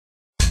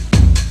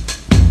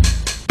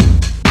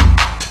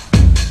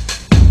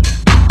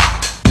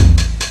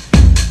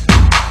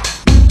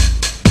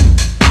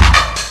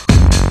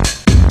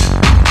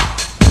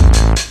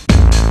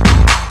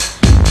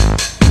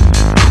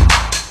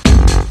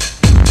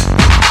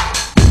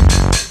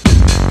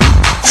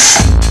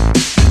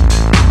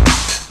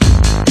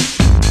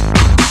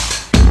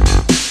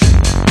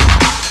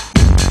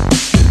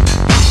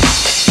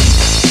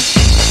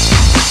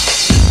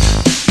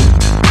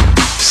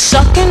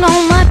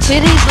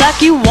titties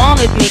like you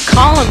wanted me,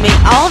 calling me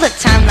all the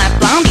time like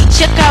Blondie.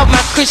 Check out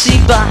my Chrissy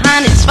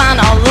behind, it's fine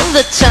all of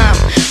the time,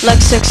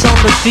 like sex on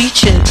the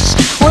beaches.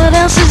 What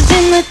else is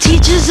in the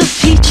teachers of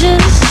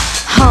peaches?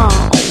 Huh,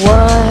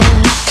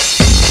 what?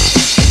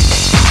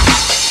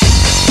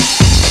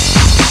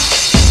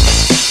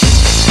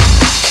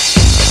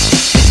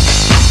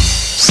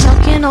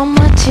 On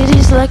my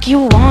titties like you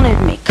wanted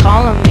me,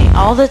 calling me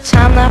all the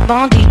time like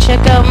Blondie.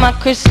 Check out my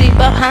Chrissy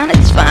behind,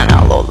 it's fine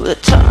all over the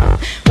time.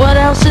 What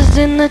else is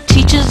in the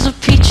teachers of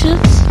peaches?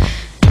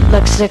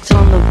 Like sex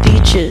on the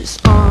beaches.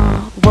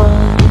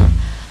 What?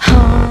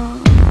 Huh?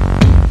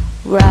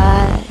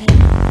 Right?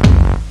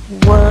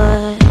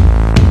 What?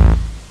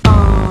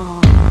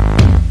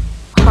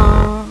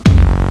 Huh?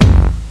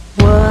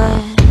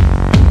 What?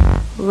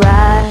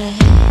 Right?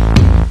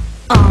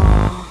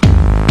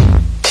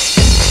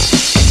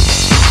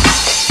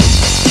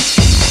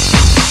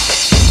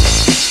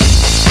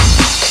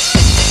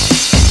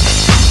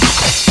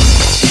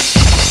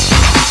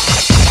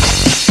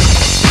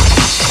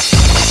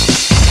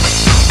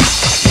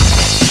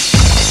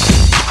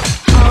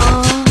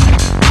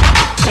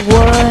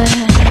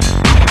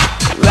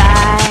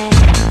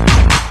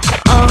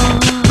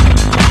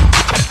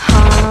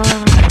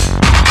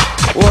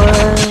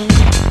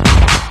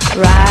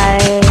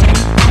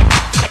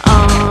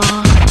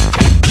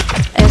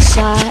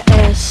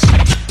 SIS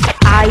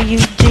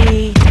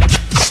IUD,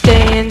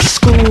 stay in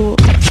school,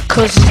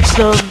 cause it's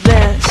the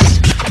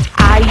best.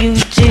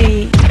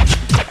 IUD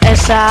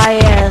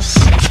SIS,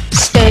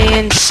 stay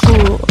in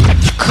school,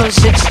 cause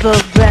it's the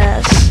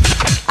best.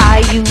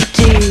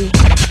 IUD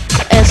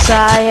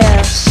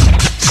SIS,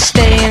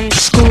 stay in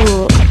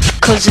school,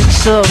 cause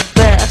it's the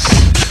best.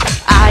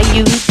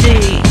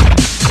 IUD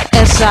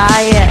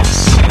SIS,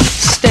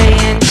 stay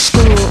in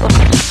school,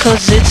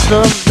 cause it's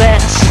the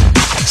best.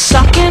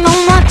 Sucking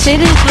on my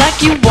titties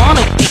like you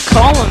wanted me,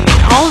 calling me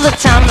all the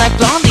time like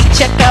Blondie.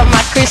 Check out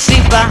my Chrissy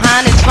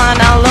behind, it's fine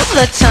all of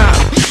the time,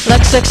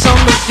 like sex on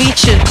the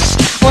beaches.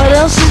 What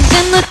else is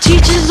in the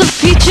teachers of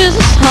peaches?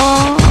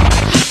 Huh?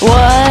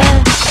 What?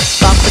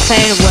 Fuck the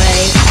pain away,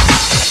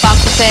 fuck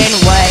the pain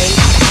away,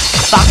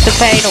 fuck the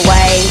pain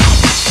away,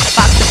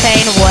 fuck the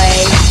pain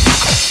away,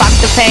 fuck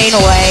the pain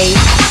away,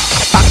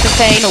 fuck the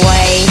pain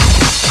away,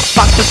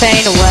 fuck the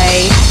pain away,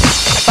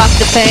 fuck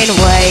the pain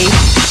away,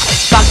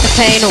 fuck the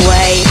pain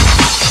away,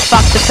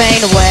 fuck the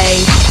pain away,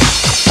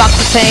 fuck the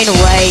pain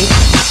away,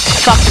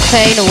 fuck the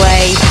pain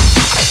away,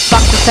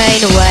 fuck the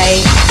pain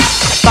away,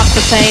 fuck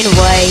the pain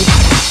away,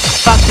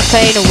 fuck the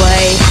pain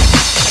away,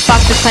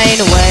 fuck the pain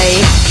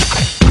away.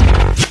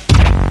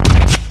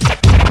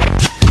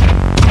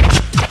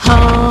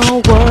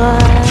 Oh,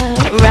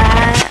 what?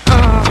 Right,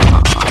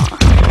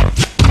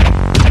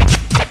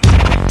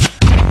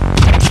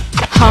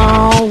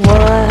 Oh,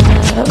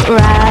 what?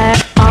 Right,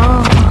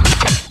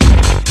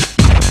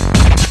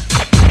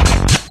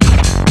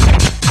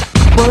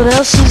 What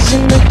else is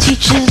in the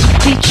teachers of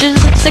peaches?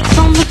 It's sex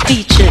on the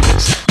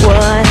beaches.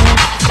 What?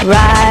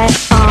 Right,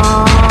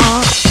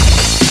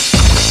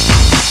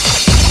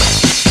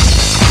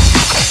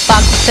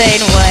 Fuck the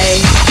pain away,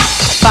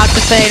 fuck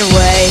the pain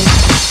away,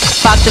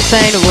 fuck the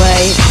pain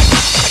away,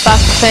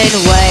 fuck the pain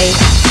away,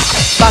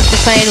 fuck the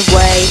pain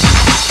away,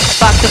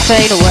 fuck the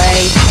pain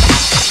away,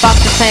 fuck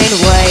the pain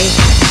away,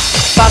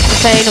 fuck the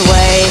pain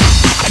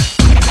away.